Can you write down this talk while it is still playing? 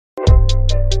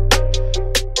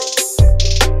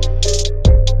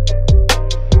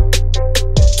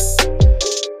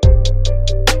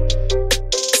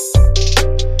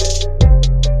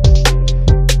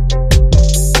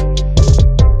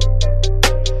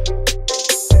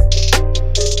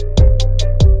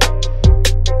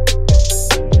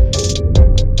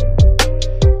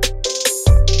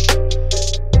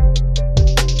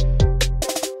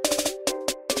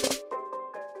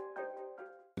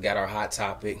hot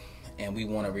topic, and we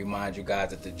want to remind you guys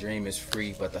that the dream is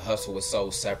free, but the hustle is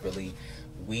sold separately.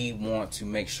 We want to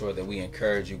make sure that we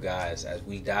encourage you guys as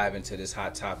we dive into this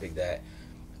hot topic that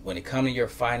when it comes to your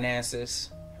finances,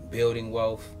 building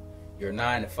wealth, your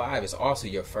 9 to 5 is also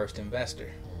your first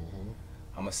investor.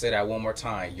 I'm going to say that one more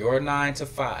time. Your 9 to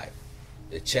 5,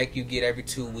 the check you get every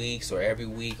 2 weeks or every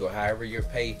week or however your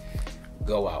pay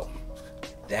go out,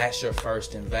 that's your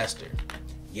first investor.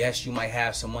 Yes, you might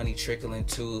have some money trickling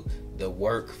to the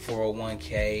work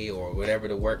 401k or whatever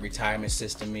the work retirement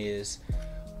system is,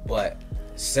 but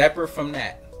separate from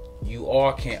that, you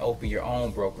all can open your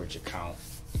own brokerage account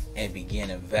and begin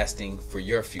investing for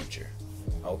your future.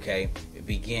 Okay?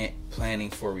 Begin planning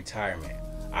for retirement.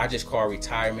 I just call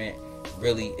retirement,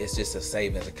 really, it's just a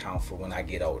savings account for when I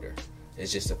get older.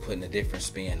 It's just putting a different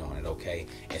spin on it, okay?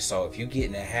 And so if you get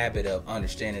in the habit of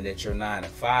understanding that your 9 to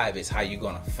 5 is how you're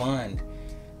going to fund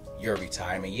your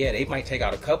retirement, yeah, they might take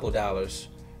out a couple dollars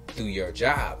through your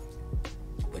job,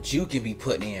 but you can be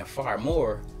putting in far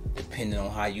more depending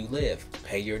on how you live.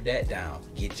 Pay your debt down,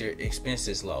 get your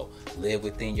expenses low, live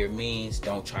within your means,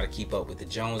 don't try to keep up with the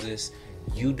Joneses.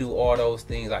 You do all those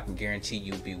things, I can guarantee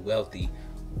you'll be wealthy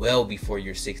well before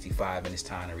you're 65 and it's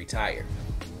time to retire.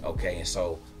 Okay, and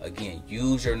so again,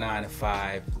 use your 9 to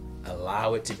 5,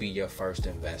 allow it to be your first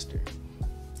investor.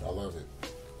 I love it.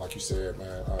 Like you said,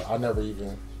 man, I never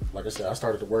even, like I said, I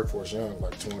started the workforce young,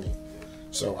 like 20.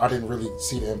 So I didn't really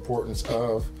see the importance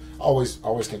of, I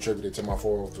always contributed to my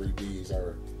 403Bs,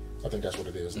 or I think that's what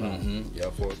it is now. Yeah,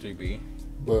 403B.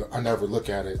 But I never look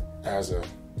at it as a,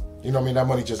 you know what I mean, that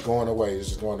money just going away. It's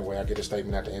just going away. I get a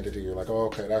statement at the end of the year like, oh,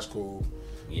 okay, that's cool.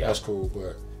 Yeah. That's cool.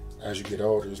 But as you get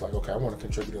older, it's like, okay, I want to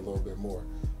contribute a little bit more.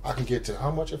 I can get to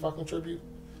how much if I contribute?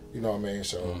 You know what I mean?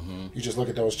 So you just look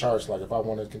at those charts. Like if I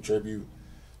want to contribute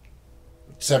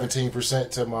 17%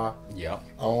 to my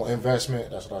own investment,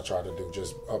 that's what I try to do.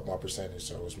 Just up my percentage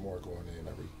so it's more going in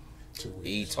every 2 weeks.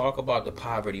 You talk about the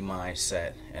poverty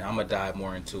mindset, and I'm going to dive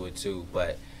more into it too,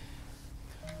 but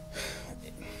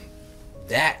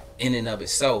that in and of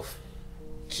itself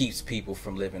keeps people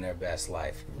from living their best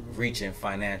life, reaching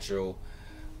financial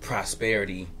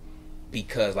prosperity,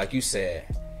 because like you said,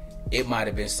 it might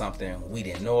have been something we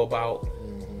didn't know about.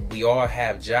 We all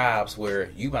have jobs where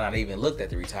you might not even looked at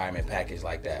the retirement package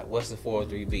like that. What's the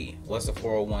 403B? What's the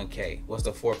 401k? What's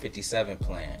the 457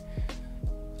 plan?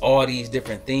 All these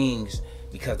different things,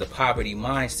 because the poverty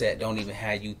mindset don't even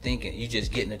have you thinking. You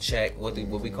just getting a check, what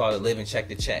we call a living check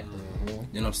to check.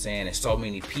 You know what I'm saying? And so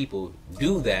many people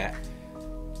do that,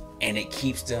 and it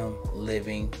keeps them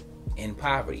living in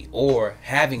poverty or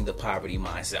having the poverty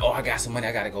mindset. Oh, I got some money,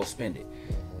 I got to go spend it.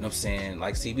 You know what I'm saying?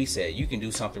 Like CB said, you can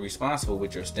do something responsible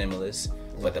with your stimulus,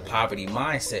 but the poverty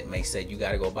mindset may say you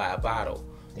got to go buy a bottle.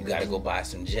 You got to go buy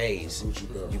some J's.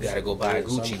 You got to go buy a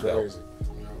Gucci belt.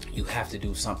 You have to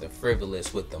do something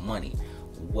frivolous with the money.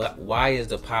 Why is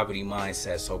the poverty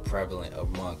mindset so prevalent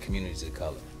among communities of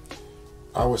color?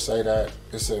 I would say that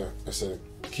it's a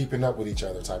keeping up with each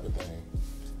other type of thing.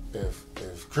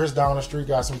 If Chris down the street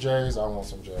got some J's, I want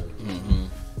some J's.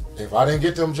 If I didn't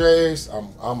get them J's,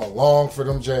 I'm along for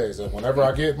them J's. And whenever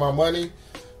I get my money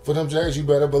for them J's, you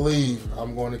better believe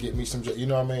I'm going to get me some J's. You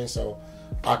know what I mean? So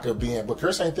I could be in, but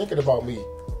Chris ain't thinking about me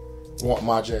wanting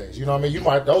my J's. You know what I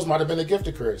mean? Those might have been a gift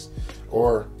to Chris,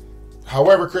 or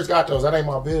however Chris got those. That ain't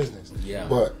my business. Yeah.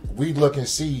 But we look and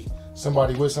see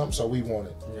somebody with something, so we want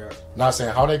it. Yeah. Not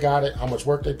saying how they got it, how much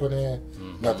work they put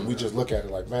in, nothing. We just look at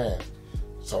it like, man.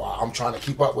 So I'm trying to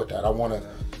keep up with that. I want to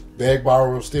beg,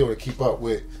 borrow, or steal to keep up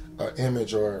with an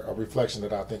image or a reflection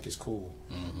that I think is cool,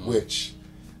 which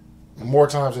more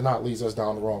times than not leads us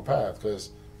down the wrong path. Because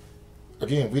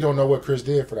again, we don't know what Chris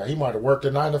did for that. He might have worked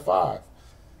a 9 to 5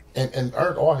 and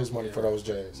earned all his money for those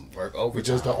J's. Worked overtime. We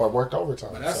just don't, or worked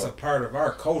overtime. But that's a part of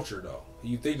our culture, though.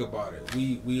 You think about it.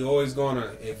 We always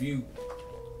gonna, if you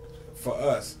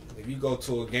go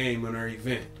to a game or an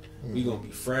event, we gonna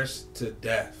be fresh to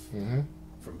death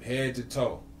from head to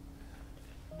toe.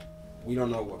 We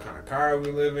don't know what kind of car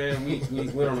we live in. We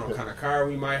don't know what kind of car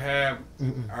we might have.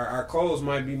 Our clothes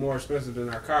might be more expensive than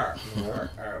our car.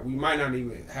 We might not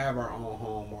even have our own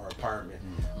home or apartment.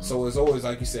 So it's always,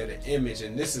 like you said, an image,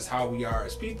 and this is how we are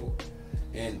as people.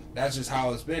 And that's just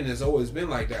how it's been. It's always been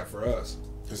like that for us.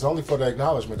 It's only for the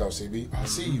acknowledgement, though, CB. I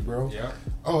see you, bro. Yeah.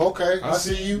 Oh, okay. I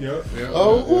see you. Yeah.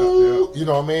 Oh, you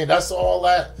know what I mean? That's all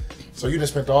that. So you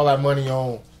just spent all that money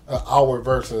on an hour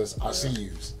versus I see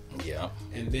yous. Yeah.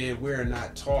 And then we're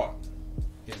not taught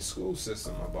in the school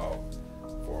system about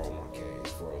 401ks,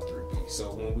 403b.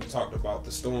 So when we talked about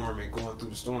the storm and going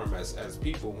through the storm as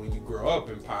people, when you grow up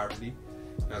in poverty,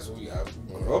 that's what we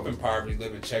grew up in poverty,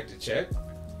 living check to check.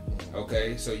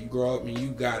 Okay, so you grow up and you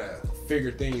gotta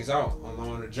figure things out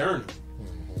along the journey,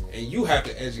 and you have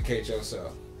to educate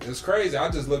yourself. It's crazy. I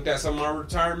just looked at some of my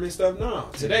retirement stuff now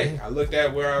today. I looked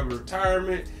at where I was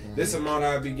retirement. This amount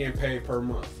I'd be getting paid per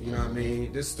month. You know what I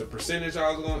mean? This is the percentage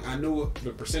I was going. I knew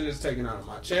the percentage taken out of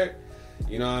my check.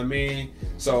 You know what I mean?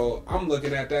 So I'm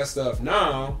looking at that stuff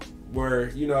now. Where,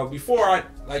 you know, before I,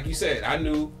 like you said, I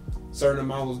knew certain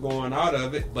amount was going out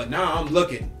of it, but now I'm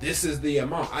looking, this is the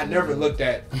amount. I never looked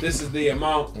at, this is the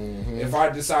amount. If I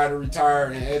decide to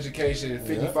retire in education at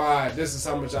 55, this is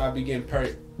how much I'll be getting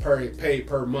paid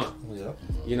per month.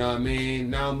 You know what I mean?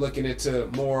 Now I'm looking into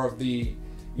more of the,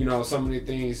 you know, some of the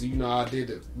things, you know, we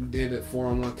did it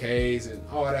 401ks and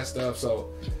all that stuff.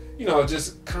 So, you know,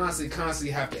 just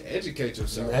constantly have to educate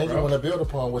yourself. And you want to build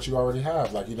upon what you already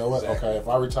have. Like, you know what? Exactly. Okay, if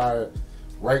I retire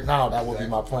right now, that would be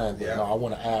my plan. But no, I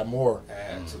want to add more.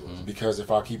 Add to it. Because if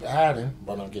I keep adding,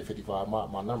 but I don't get 55,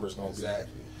 my number's going to be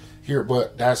here.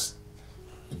 But that's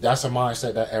a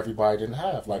mindset that everybody didn't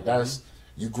have. Like, that's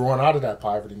you growing out of that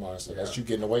poverty mindset. That's you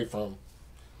getting away from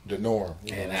the norm.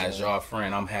 And as y'all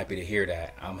friend, I'm happy to hear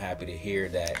that. I'm happy to hear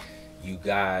that you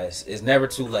guys, it's never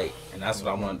too late. And that's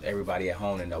what I want everybody at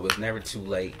home to know. It's never too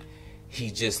late. He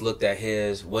just looked at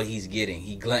what he's getting.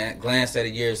 He glanced at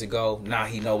it years ago. Now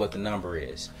he know what the number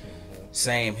is.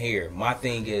 Same here. My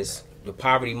thing is the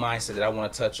poverty mindset that I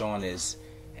want to touch on is,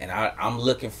 and I'm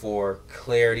looking for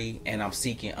clarity and I'm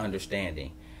seeking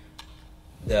understanding.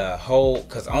 The whole,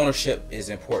 because ownership is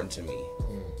important to me.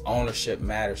 Ownership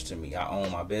matters to me. I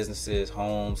own my businesses,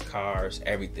 homes, cars,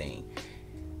 everything.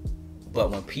 But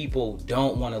when people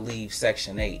don't want to leave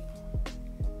Section 8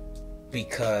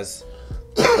 because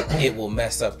it will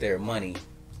mess up their money,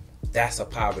 that's a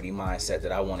poverty mindset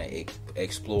that I want to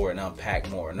explore and unpack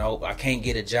more. Nope, I can't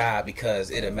get a job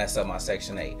because it'll mess up my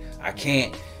Section 8. I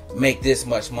can't make this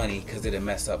much money because it'll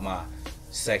mess up my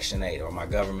Section 8 or my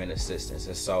government assistance.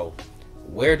 And so,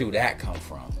 where do that come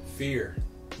from? Fear.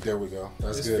 There we go.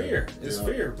 That's it's good. Fear. It's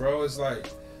fear, bro. It's like,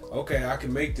 okay, I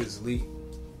can make this leap,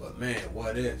 but man,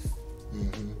 what if?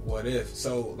 What if?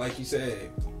 So, like you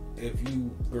said, if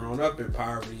you grown up in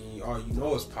poverty, all you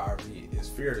know is poverty, it's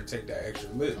fear to take that extra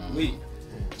leap.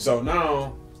 So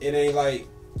now it ain't like,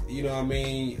 you know what I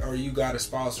mean, or you got a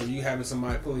spouse or you having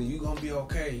somebody pulling you gonna be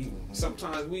okay.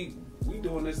 Sometimes we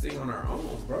doing this thing on our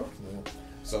own, bro.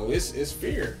 So it's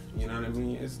fear. You know what I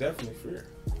mean? It's definitely fear.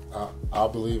 I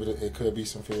believe it could be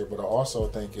some fear, but I also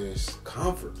think it's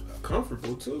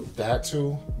comfortable too. That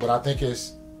too, but I think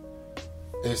it's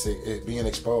being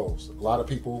exposed. A lot of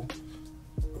people,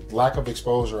 lack of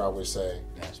exposure, I would say,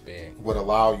 that's big, would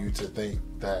allow you to think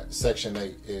that Section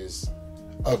 8 is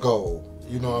a goal.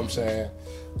 You know what I'm saying?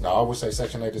 Now, I would say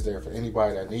Section 8 is there for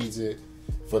anybody that needs it,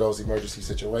 for those emergency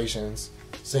situations,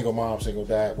 single mom, single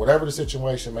dad, whatever the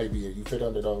situation may be, if you fit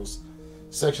under those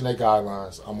Section 8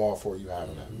 guidelines, I'm all for you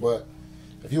having that. But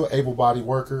if you're an able-bodied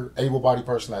worker, able-bodied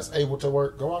person that's able to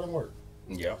work, go out and work.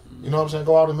 Yeah. You know what I'm saying?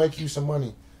 Go out and make you some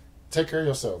money. Take care of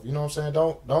yourself. You know what I'm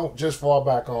saying? Don't just fall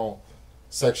back on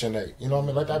Section 8. You know what I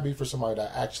mean? Let that be for somebody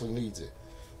that actually needs it.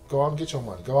 Go out and get your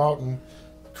money. Go out and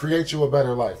create you a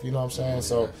better life. You know what I'm saying?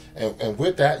 So, and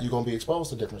with that, you're going to be exposed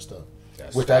to different stuff.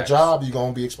 That's with facts. That job, you're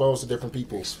going to be exposed to different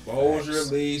people. Exposure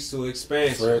leads to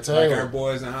expansion. Fred Taylor. Like our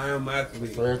boys in I Am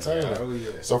Athlete. Fred Taylor. Oh, yeah.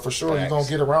 So for sure, you're going to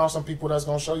get around some people that's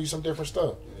going to show you some different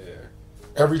stuff. Yeah.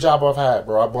 Every job I've had,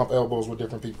 bro, I bump elbows with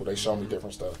different people. They show me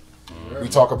different stuff. We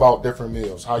talk about different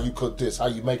meals, how you cook this, how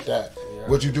you make that.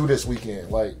 What'd you do this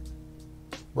weekend? Like,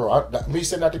 bro, me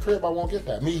sitting at the crib, I won't get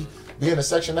that. Me being a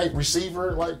Section 8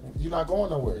 receiver, like, you're not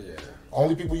going nowhere. Yeah.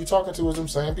 Only people you talking to is them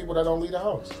same people that don't leave the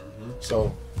house.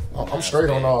 So, I'm straight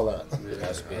on all that. Yeah,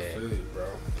 That's big. I feel you, bro.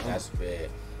 That's big.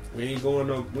 We ain't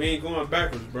going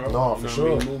backwards, bro. No, you for know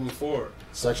sure. what I mean? Moving forward.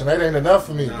 Section 8 ain't enough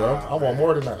for me, Nah, bro. I want man.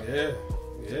 more than that. Yeah.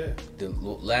 The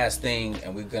last thing,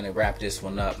 and we're going to wrap this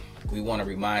one up, we want to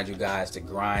remind you guys to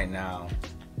grind now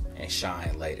and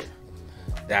shine later.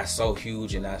 That's so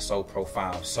huge and that's so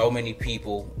profound. So many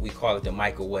people, we call it the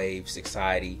microwave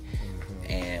society,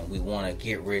 and we want to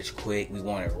get rich quick. We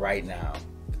want it right now.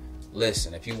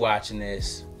 Listen, if you're watching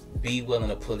this, be willing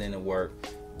to put in the work.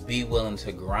 Be willing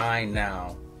to grind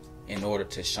now in order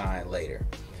to shine later.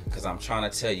 Because I'm trying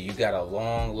to tell you, you got a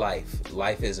long life.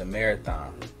 Life is a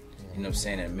marathon. You know what I'm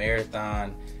saying? And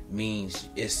marathon means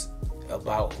it's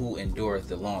about who endureth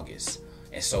the longest.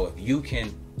 And so if you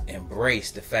can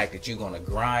embrace the fact that you're going to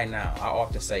grind now, I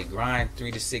often say grind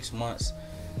 3 to 6 months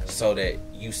so that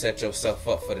you set yourself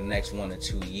up for the next 1 to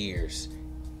 2 years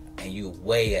and you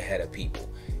way ahead of people.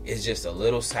 It's just a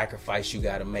little sacrifice you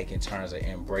got to make in terms of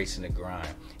embracing the grind.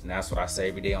 And that's what I say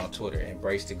every day on Twitter.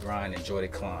 Embrace the grind, enjoy the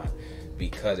climb.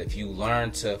 because if you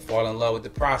learn to fall in love with the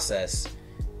process,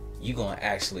 you're going to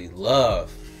actually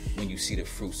love when you see the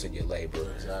fruits of your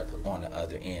labor on the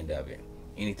other end of it.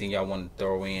 Anything y'all want to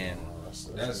throw in?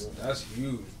 That's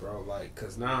huge, bro. Like,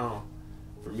 cause now,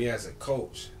 for me as a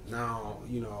coach, now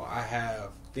I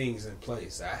have things in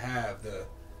place. I have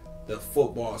the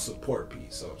football support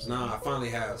piece. So now I finally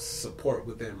have support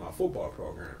within my football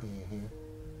program. Mm-hmm.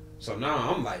 So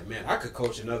now I'm like, man, I could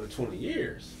coach another 20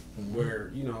 years. Mm-hmm.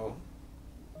 Where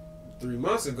 3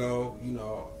 months ago,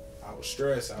 I was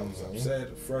stressed, I was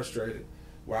upset, frustrated.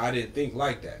 Where I didn't think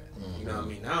like that. Mm-hmm. You know what I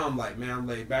mean? Now I'm like, man, I'm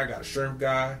laid back. I got a shrimp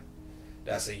guy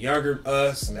that's a younger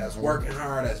us, that's working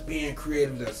hard, that's being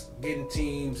creative, that's getting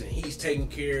teams, and he's taking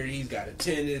care of it. He's got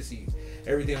attendance.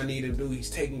 Everything I need to do, he's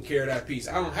taking care of that piece.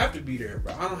 I don't have to be there,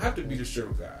 bro. I don't have to be the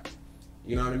shrimp guy.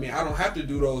 You know what I mean? I don't have to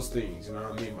do those things. You know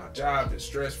what I mean? My job is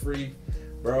stress-free,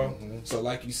 bro. Mm-hmm. So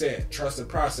like you said, trust the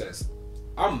process.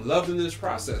 I'm loving this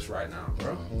process right now,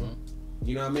 bro. Mm-hmm.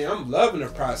 You know what I mean? I'm loving the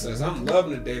process. I'm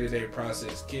loving the day-to-day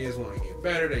process. Kids want to get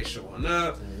better. They showing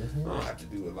up. I don't have to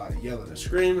do a lot of yelling and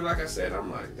screaming. Like I said,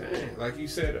 I'm like, dang. Like you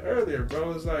said earlier,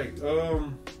 bro. It's like,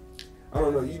 I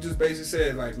don't know. You just basically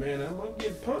said, like, man, I'm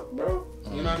getting punked, bro.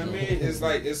 You know what I mean? It's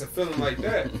like, it's a feeling like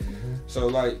that. So,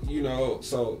 like,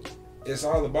 so it's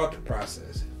all about the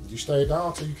process. You stayed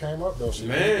down till you came up, though. So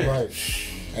man. Like,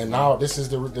 and now this is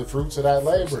the fruits of that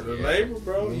labor. The labor,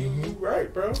 bro. You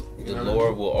right, bro. The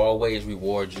Lord will always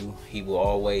reward you. He will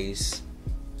always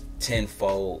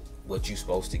tenfold what you're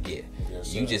supposed to get.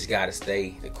 Yes, you just got to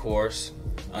stay the course,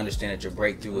 understand that your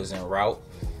breakthrough is en route,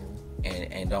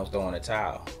 and don't throw in the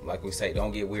towel. Like we say,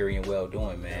 don't get weary in well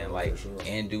doing, man. Like,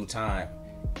 in due time,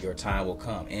 your time will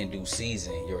come. In due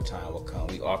season, your time will come.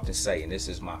 We often say, and this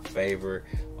is my favorite,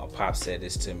 my pop said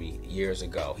this to me years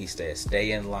ago. He said,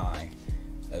 stay in line.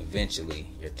 Eventually,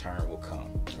 your turn will come.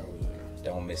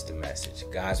 Don't miss the message.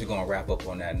 Guys, we're going to wrap up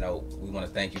on that note. We want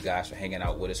to thank you guys for hanging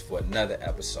out with us for another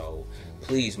episode.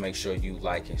 Please make sure you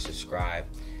like and subscribe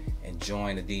and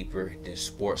join the Deeper Than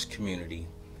Sports community.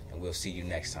 And we'll see you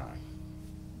next time.